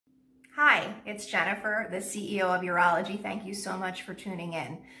Hi, it's Jennifer, the CEO of Urology. Thank you so much for tuning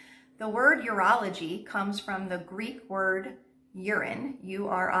in. The word urology comes from the Greek word urine,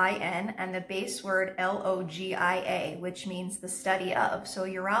 U-R-I-N, and the base word L-O-G-I-A, which means the study of. So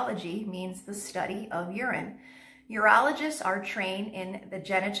urology means the study of urine. Urologists are trained in the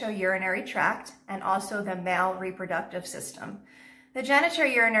genitourinary tract and also the male reproductive system. The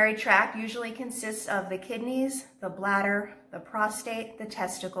genitourinary tract usually consists of the kidneys, the bladder, the prostate, the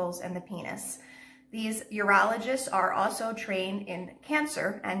testicles, and the penis. These urologists are also trained in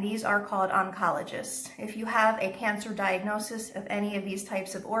cancer, and these are called oncologists. If you have a cancer diagnosis of any of these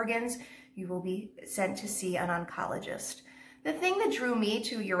types of organs, you will be sent to see an oncologist. The thing that drew me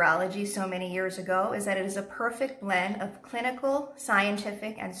to urology so many years ago is that it is a perfect blend of clinical,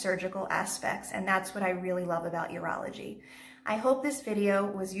 scientific, and surgical aspects, and that's what I really love about urology. I hope this video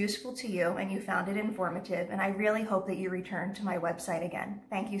was useful to you and you found it informative, and I really hope that you return to my website again.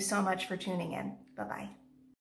 Thank you so much for tuning in. Bye-bye.